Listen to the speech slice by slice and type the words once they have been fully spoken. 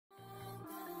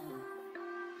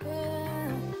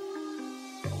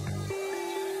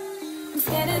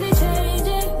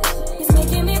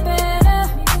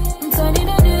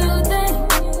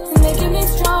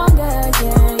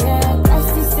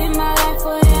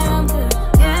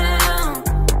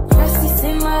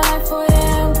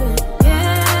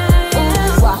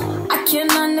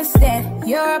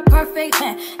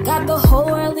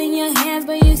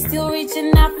still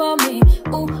reaching out for me.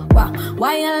 Ooh, wow,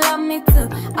 why you love me too?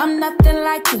 I'm nothing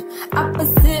like you.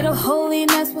 Opposite of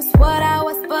holiness was what I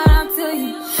was, but until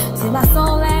you see my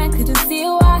soul and couldn't see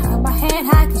why. Hold my hand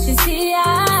high, cause you see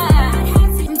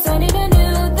I'm turning a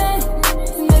new thing,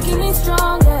 making me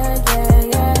stronger, yeah,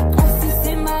 yeah. Christ is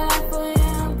in my life, oh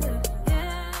yeah, I'm good,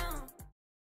 yeah.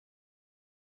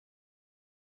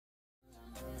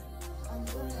 I'm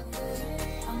good,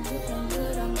 I'm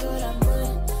good, I'm good, I'm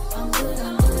good, I'm good,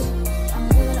 I'm good, I'm good, I'm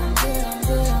good, I'm good, I'm good, I'm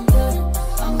good, I'm good,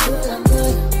 I'm good, I'm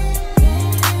good.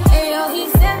 Hey yo, he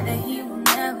said that he will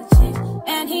never change,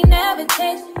 and he never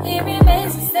changed. He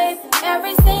remains the same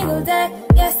every single day.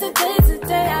 Yesterday,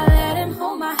 today, I let him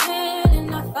hold my hand,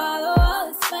 and I follow all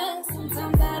his plans.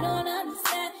 Sometimes I don't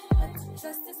understand, but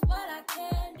trust is what I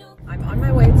can do. I'm on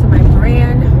my way to my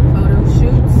brand photo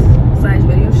shoot /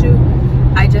 video shoot.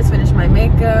 I just finished my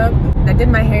makeup. I did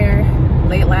my hair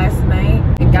late last night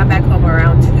and got back home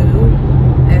around 2.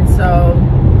 And so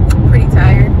I'm pretty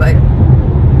tired, but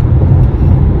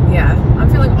yeah, I'm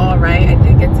feeling all right. I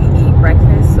did get to eat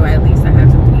breakfast, so at least I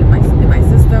have something in my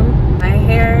system. My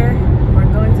hair, we're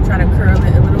going to try to curl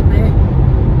it a little bit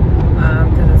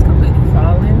because it's completely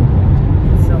fallen.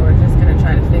 So we're just gonna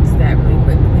try to fix that really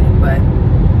quickly. But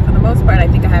for the most part, I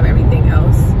think I have everything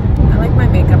else. I like my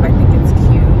makeup. I think it's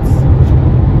cute.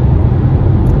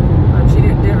 She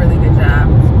did a really good job.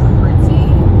 Pretty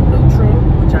neutral,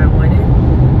 which I wanted.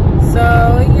 So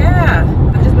yeah,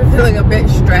 I've just been feeling a bit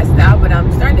stressed out, but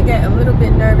I'm starting to get a little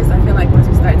bit nervous. I feel like once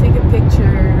we start taking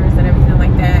pictures and everything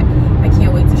like that, I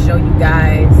can't wait to show you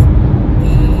guys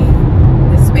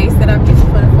the space that I'm getting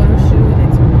for the photo shoot.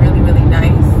 It's really, really nice.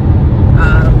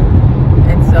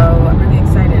 And so I'm really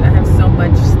excited. I have so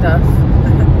much stuff.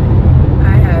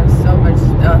 I have so much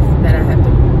stuff that I have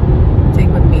to take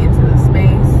with me into the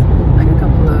space, like a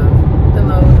couple of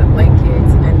pillows and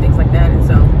blankets and things like that. And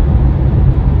so,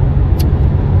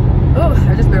 oh,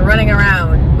 I've just been running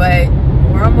around, but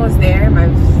we're almost there. My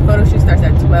photo shoot starts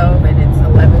at 12 and it's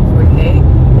 11:48,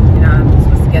 and I'm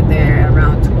supposed to get there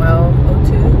around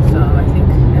 12:02. So I think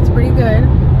that's pretty good.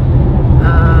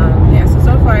 Yeah.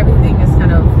 So far everything is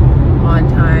kind of on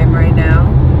time right now.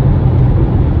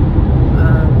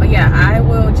 But yeah, I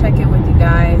will check in with you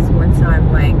guys once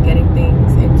I'm like getting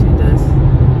things into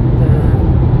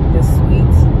the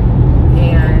suite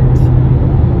and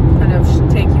kind of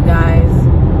take you guys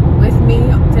with me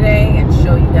today and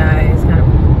show you guys kind of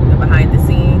the behind the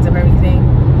scenes of everything.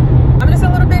 I'm just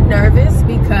a little bit nervous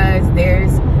because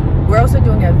we're also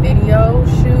doing a video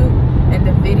shoot, and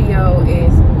the video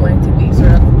is going to be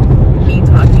sort of me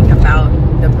talking about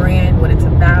the brand, what it's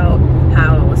about,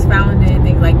 how it was founded,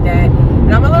 things like that.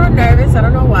 And I'm a little nervous. I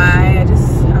don't know why. I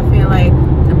feel like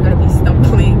I'm gonna be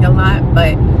stumbling a lot,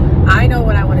 but I know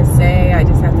what I want to say. I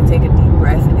just have to take a deep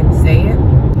breath and say it.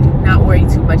 Not worry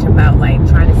too much about like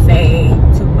trying to say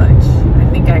too much. I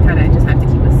think I kind of just have to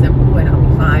keep it simple and I'll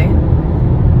be fine.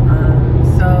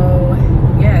 So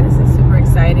yeah, this is super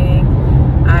exciting.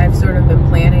 I've sort of been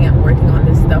planning and working on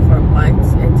this stuff for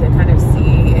months, and to kind of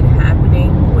see it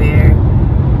happening where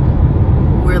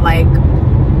we're like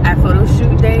at photo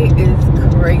shoot day is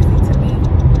crazy to me.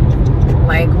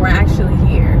 Like, we're actually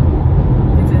here.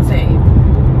 It's insane.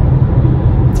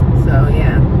 So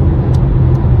yeah,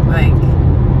 like,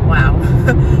 wow.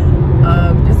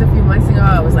 Just a few months ago,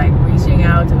 I was like reaching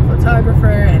out to the photographer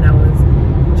and I was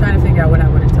trying to figure out what I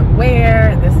wanted to wear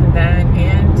and this and that,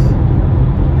 and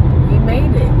we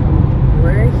made it.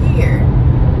 We're here.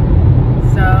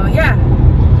 So yeah,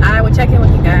 I will check in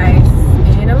with you guys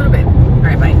in a little bit. All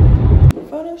right, bye.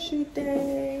 Photo shoot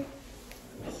day.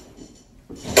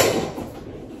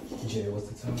 Jay, what's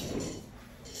the time?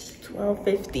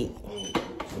 12:50.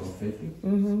 12:50?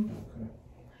 Mm-hmm.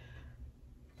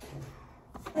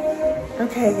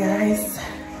 Okay, guys.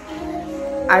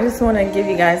 I just want to give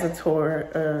you guys a tour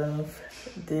of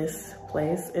this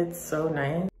place. It's so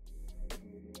nice.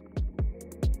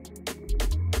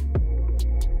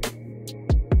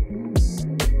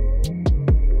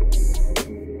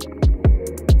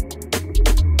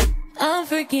 I'm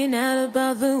freaking out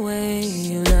about the way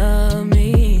you love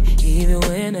me, even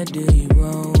when I do you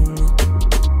wrong.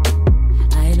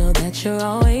 I know that you're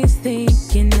always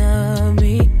thinking of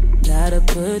me. Gotta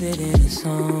put it in a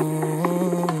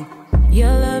song.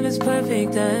 Your love is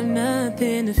perfect, I have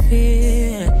nothing to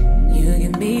fear. You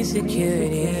give me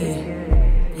security,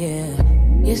 yeah.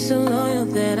 You're so loyal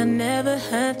that I never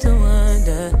have to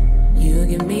wonder. You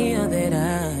give me all that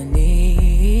I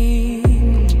need.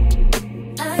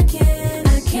 I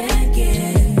can't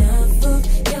get enough of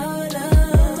your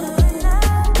love.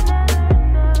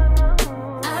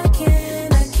 I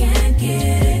can't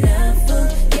get enough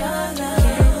of your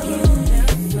love.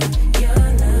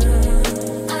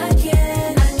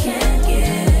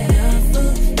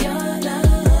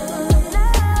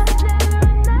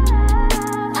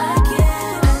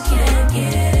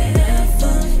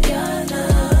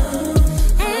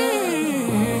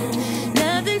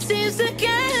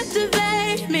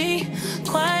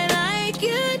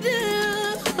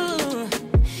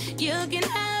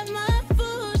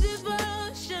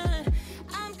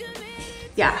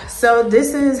 yeah, so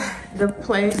this is the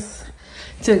place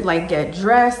to like get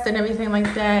dressed and everything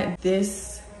like that.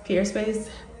 This pier space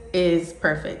is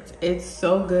perfect. It's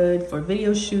so good for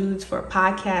video shoots, for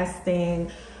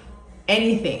podcasting,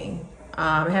 anything.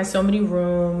 It has so many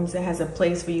rooms. It has a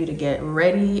place for you to get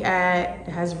ready at.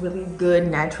 It has really good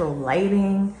natural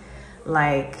lighting.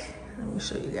 Like, let me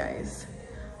show you guys.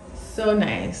 So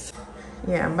nice.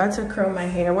 Yeah, I'm about to curl my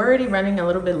hair. We're already running a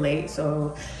little bit late,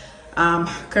 so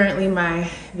currently my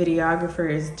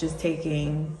videographer is just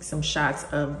taking some shots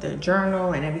of the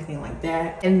journal and everything like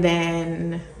that. And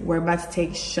then we're about to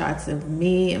take shots of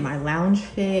me in my lounge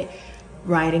fit,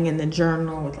 writing in the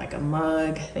journal with like a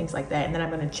mug, things like that. And then I'm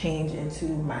gonna change into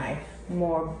my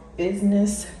more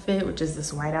business fit, which is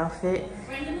this white outfit.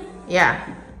 Yeah,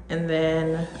 and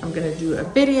then I'm gonna do a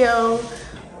video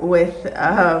with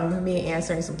me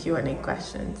answering some Q&A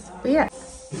questions. But yeah.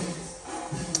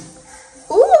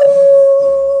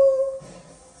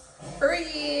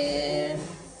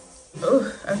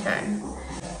 Ooh, okay.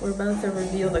 We're about to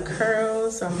reveal the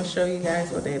curls, so I'm gonna show you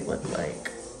guys what they look like.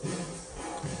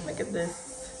 Look at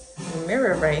this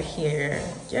mirror right here.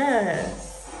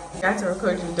 Yes. Got to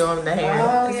record you doing the hair.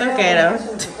 Oh, it's okay though.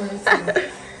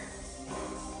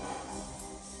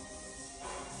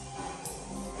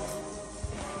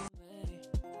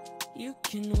 You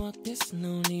can walk this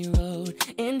lonely road.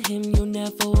 In him you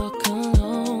never walk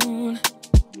alone.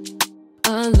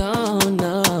 Alone,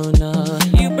 no, no.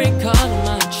 You break all of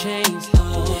my chains.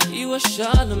 You wash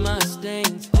all of my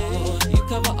stains. You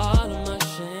cover all of my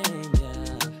shame,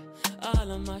 yeah.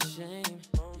 All of my shame.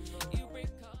 You break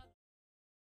all.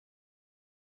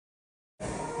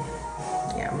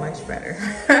 Yeah, much better.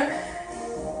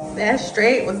 That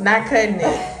straight was not cutting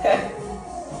it.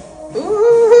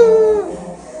 Ooh.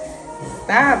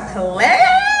 Stop playing.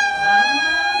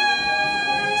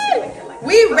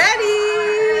 We ready.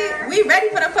 We ready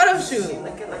for the photo shoot.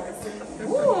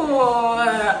 Ooh,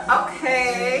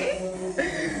 okay.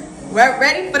 We're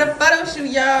ready for the photo shoot,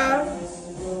 y'all.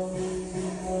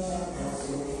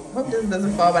 Hope this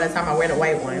doesn't fall by the time I wear the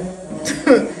white one.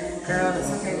 Girl, it's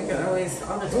okay. We can always,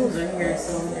 all the tools are here,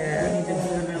 so Yeah. we need to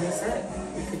do another set.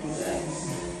 We could do that.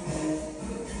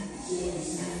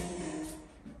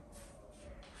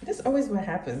 This is always what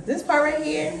happens. This part right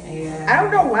here, Yeah. I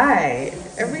don't know why.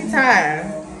 Every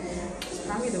time. It's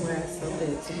probably the way I sewed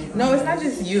it to be. No, it's not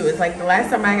just you. It's like the last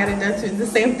time I got it done too. It's the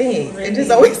same thing. It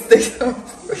just always sticks up.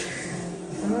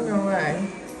 I don't know why.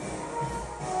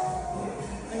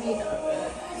 I mean,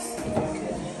 see if you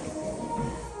could.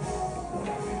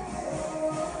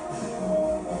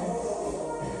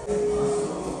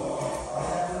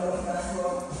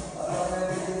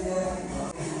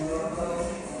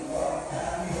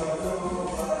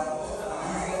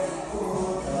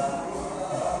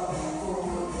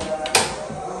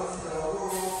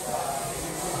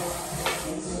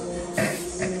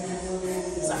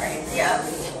 Sorry. Yeah.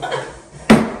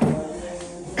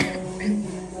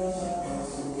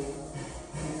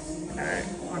 Alright.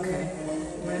 Okay.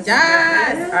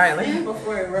 Yes! Alright, let's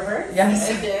Before it reverse? Yes.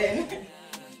 And then.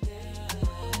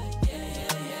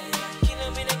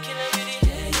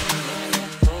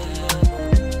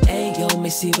 Ayo,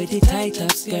 missy with the tight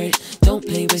up skirt. Don't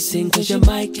play with sin cause you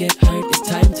might get hurt. It's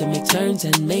time to make turns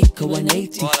and make a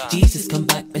 180. Jesus come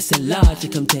back, Mr. Lord, you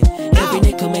come take. Every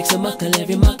nickel makes a muckle,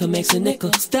 every muckle makes a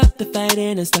nickel. Stop the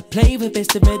fighting and stop playing with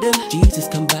Mr. Riddle. Jesus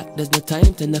come back, there's no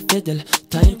time to the fiddle.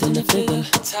 Time to the fiddle.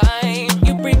 Time,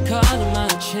 you break all of my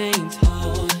chains.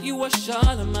 You wash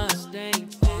all of my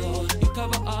stains. You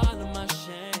cover all of my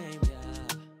shame,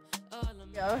 yeah.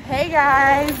 Yo, hey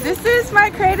guys, this is my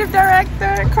creative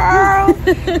director, Carl.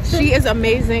 She is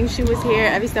amazing. She was here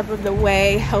every step of the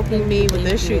way helping me with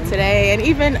the shoot today and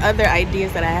even other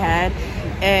ideas that I had.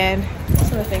 And I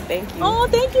just want to say thank you. Oh,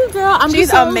 thank you, girl.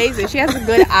 She's amazing. She has a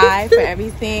good eye for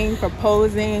everything, for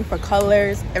posing, for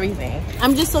colors, everything.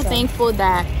 I'm just so thankful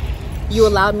that you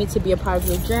allowed me to be a part of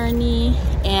your journey,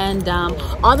 and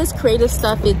all this creative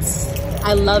stuff,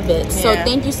 I love it. So Yeah.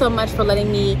 thank you so much for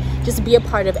letting me just be a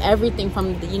part of everything,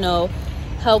 from you know,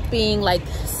 helping like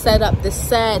set up the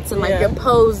sets and like Yeah. your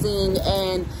posing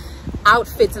and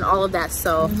outfits and all of that.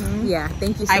 So yeah,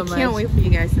 thank you so much. I can't wait for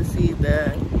you guys to see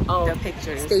the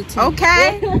pictures. Stay tuned.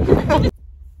 Okay.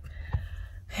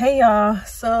 Hey y'all,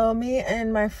 so me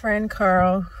and my friend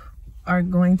Carl are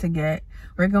going to get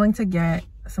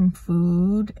some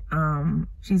food.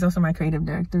 She's also my creative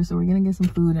director, so we're gonna get some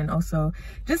food and also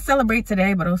just celebrate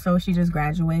today, but also she just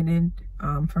graduated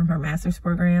from her master's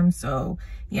program. So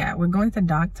yeah, we're going to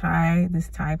Doc Thai, this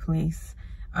Thai place,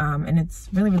 and it's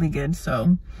really good.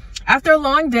 So after a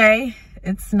long day,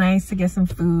 it's nice to get some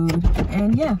food,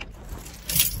 and yeah.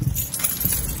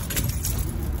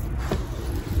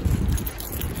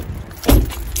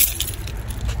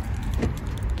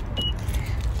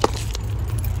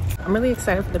 I'm really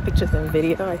excited for the pictures and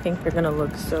video. I think they're gonna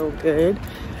look so good.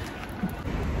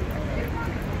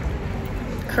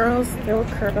 Curls, still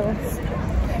curls.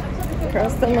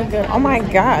 Curls still look good. Oh my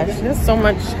gosh, there's so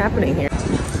much happening here.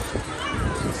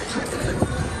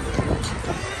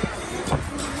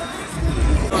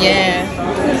 Yeah.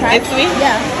 It's me?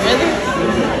 Yeah. Really?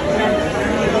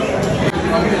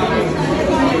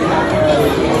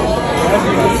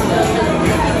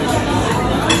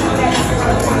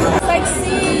 It's like,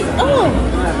 see, oh.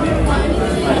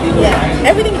 Yeah,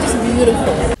 everything is just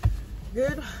beautiful.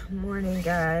 Good morning,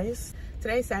 guys.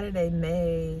 Today's Saturday,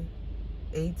 May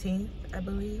 18th, I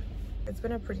believe. It's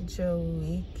been a pretty chill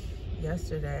week.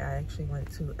 Yesterday, I actually went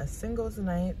to a singles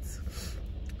night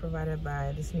provided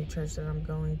by this new church that I'm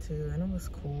going to, and it was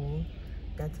cool.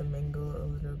 Got to mingle a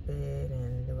little bit,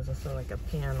 and there was also like a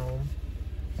panel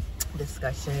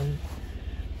discussion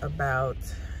about,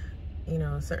 you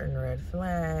know, certain red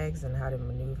flags and how to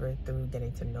maneuver through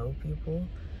getting to know people.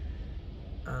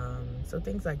 So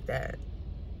things like that.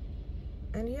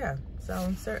 And yeah, so I'll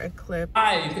insert a clip.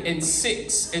 5 and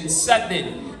 6 and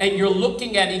 7, and you're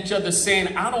looking at each other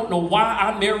saying, I don't know why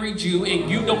I married you and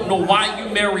you don't know why you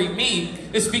married me.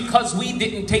 It's because we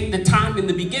didn't take the time in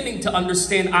the beginning to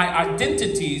understand our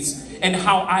identities and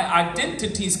how our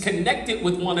identities connected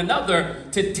with one another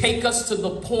to take us to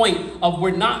the point of we're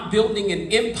not building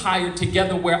an empire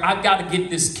together where I got to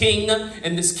get this king,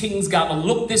 and this king's got to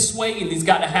look this way, and he's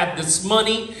got to have this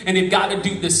money, and they've got to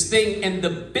do this thing. And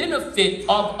the benefit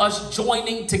of us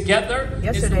joining together.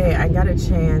 Yesterday, I got a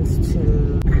chance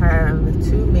to have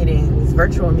 2 meetings,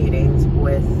 virtual meetings,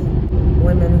 with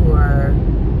women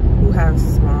who have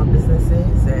small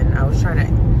businesses, and I'm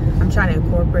trying to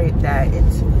incorporate that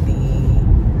into the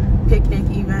picnic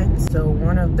event. So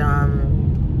one of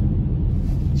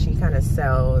them, she kind of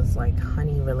sells like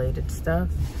honey related stuff,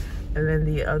 and then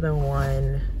the other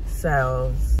one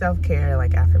sells self-care,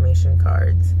 like affirmation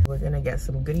cards. We're gonna get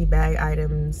some goodie bag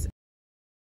items